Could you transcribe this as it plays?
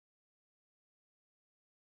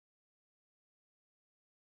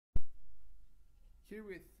Here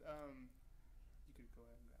with, you could go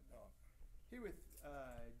ahead and grab that. Here with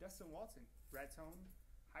Dustin Walton, Raton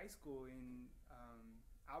High School in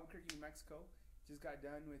Albuquerque, New Mexico. Just got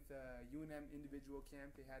done with UNM individual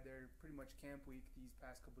camp. They had their pretty much camp week these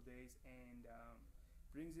past couple days, and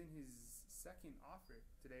brings in his second offer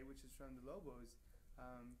today, which is from the Lobos.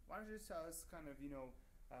 Why don't you just tell us kind of,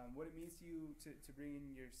 what it means to you to bring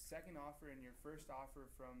in your second offer and your first offer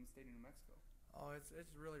from the state of New Mexico? Oh,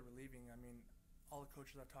 it's really relieving. I mean, all the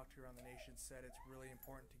coaches I've talked to around the nation said it's really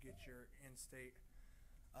important to get your in-state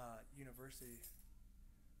university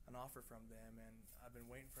an offer from them, and I've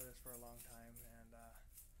been waiting for this for a long time. And I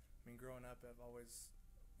mean, growing up, I've always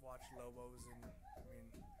watched Lobos, and I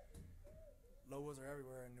mean, Lobos are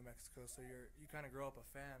everywhere in New Mexico, so you kind of grow up a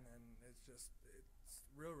fan, and it's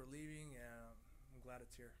real relieving, and I'm glad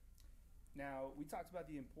it's here. Now, we talked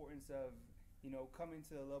about the importance of coming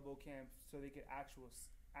to the Lobo camp so they could actually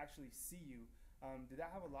see you. Did that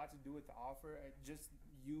have a lot to do with the offer? Just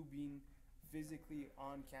you being physically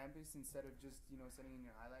on campus instead of just sending in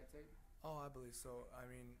your highlight tape? Oh, I believe so. I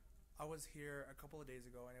mean, I was here a couple of days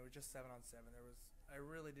ago, and it was just 7-on-7. I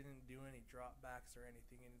really didn't do any drop backs or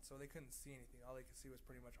anything, and so they couldn't see anything. All they could see was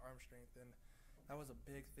pretty much arm strength, and that was a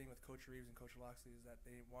big thing with Coach Reeves and Coach Loxley, is that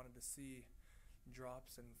they wanted to see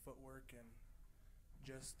drops and footwork and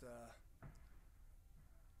just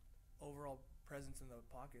overall presence in the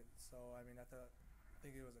pocket. So I mean, I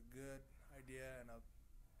think it was a good idea and a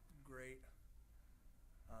great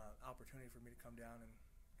opportunity for me to come down and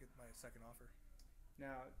get my second offer.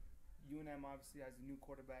 Now, UNM obviously has a new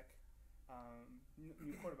quarterback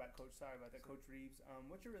coach. Sorry about that, Coach Reeves.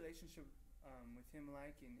 What's your relationship with him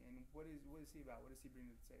like, and what is he about? What does he bring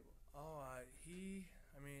to the table? I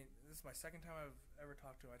mean, this is my second time I've ever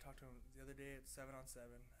talked to him. I talked to him the other day at 7-on-7.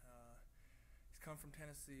 He's come from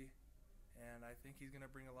Tennessee, and I think he's going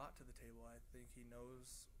to bring a lot to the table. I think he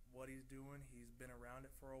knows what he's doing. He's been around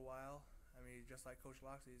it for a while. I mean, just like Coach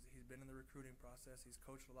Loxley, he's been in the recruiting process. He's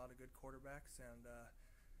coached a lot of good quarterbacks, and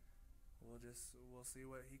we'll see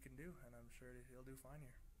what he can do, and I'm sure that he'll do fine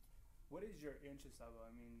here. What is your interest level?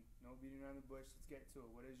 I mean, no beating around the bush. Let's get to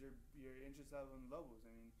it. What is your interest level in the Lobos? I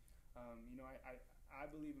mean, I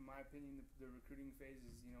believe, in my opinion, the recruiting phase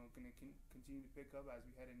is going to continue to pick up as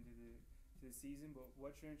we head into the season. But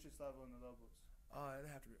what's your interest level in the Lobos?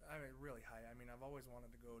 It'd have to be, really high. I mean, I've always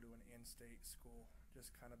wanted to go to an in-state school,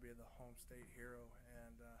 just kind of be the home state hero,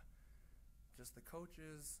 and just the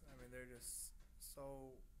coaches. I mean, they're just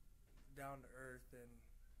so down to earth, and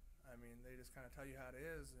I mean, they just kind of tell you how it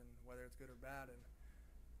is, and whether it's good or bad, and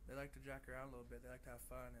they like to jack around a little bit. They like to have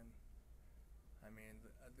fun, and I mean,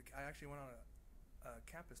 I actually went on a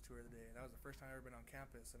campus tour today, and that was the first time I've ever been on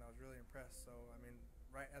campus, and I was really impressed. So I mean,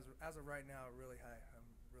 as of right now, really high. I'm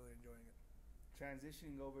really enjoying it.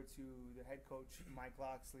 Transitioning over to the head coach, Mike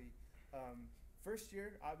Loxley. First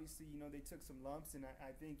year, obviously, they took some lumps, and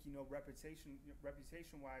I think,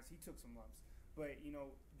 reputation-wise, he took some lumps. But,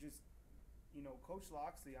 Coach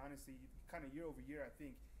Loxley, honestly, kind of year over year, I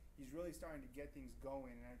think he's really starting to get things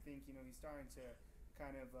going, and I think, he's starting to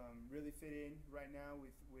kind of really fit in right now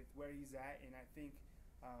with where he's at, and I think,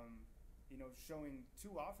 showing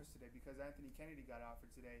two offers today, because Anthony Kennedy got offered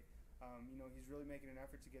today. He's really making an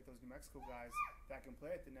effort to get those New Mexico guys that can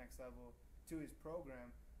play at the next level to his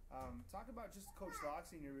program. Talk about just Coach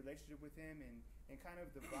Loxley and your relationship with him, and kind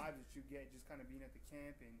of the vibes that you get just kind of being at the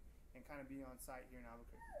camp and kind of being on site here in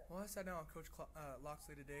Albuquerque. Well, I sat down with Coach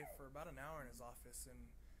Loxley today for about an hour in his office, and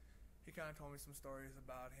he kind of told me some stories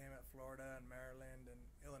about him at Florida and Maryland and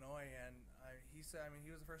Illinois, and he said, he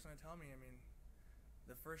was the first one to tell me,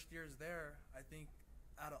 the first years there, I think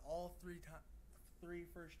out of all three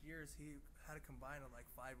first years, he had a combined of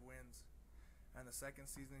like 5 wins. And the second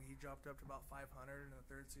season, he dropped up to about 500. And the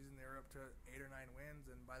third season, they were up to 8 or 9 wins.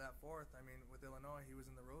 And by that fourth, with Illinois, he was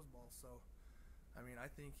in the Rose Bowl. So, I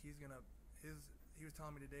think he's gonna. He was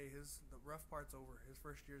telling me today, the rough part's over. His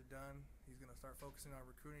first year's done. He's gonna start focusing on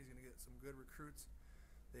recruiting. He's gonna get some good recruits.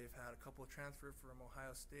 They've had a couple of transfers from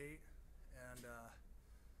Ohio State, and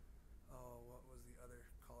what was the other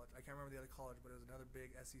college? I can't remember the other college, but it was another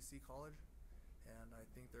big SEC college. And I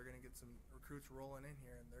think they're going to get some recruits rolling in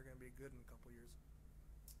here, and they're going to be good in a couple of years.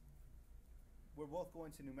 We're both going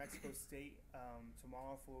to New Mexico State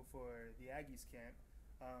tomorrow for the Aggies camp.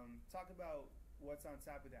 Talk about what's on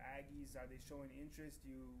tap with the Aggies. Are they showing interest? Do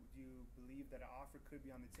you believe that an offer could be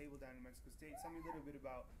on the table down in New Mexico State? Tell me a little bit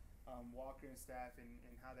about Walker and staff and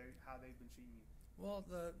how they've been treating you. Well,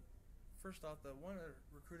 first off, the one that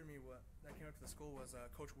recruited me that came up to the school was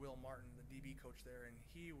Coach Will Martin, the DB coach there, and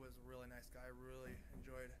he was a really nice guy. I really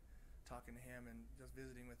enjoyed talking to him and just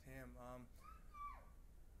visiting with him.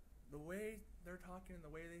 The way they're talking and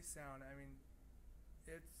the way they sound, I mean,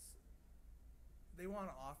 they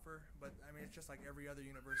want to offer, but I mean, it's just like every other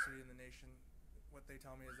university in the nation. What they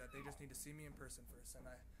tell me is that they just need to see me in person first, and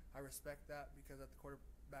I respect that, because at the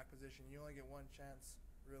quarterback position, you only get one chance,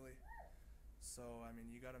 really. So, I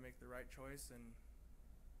mean, you got to make the right choice, and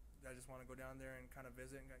I just want to go down there and kind of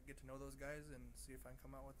visit and get to know those guys and see if I can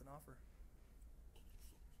come out with an offer.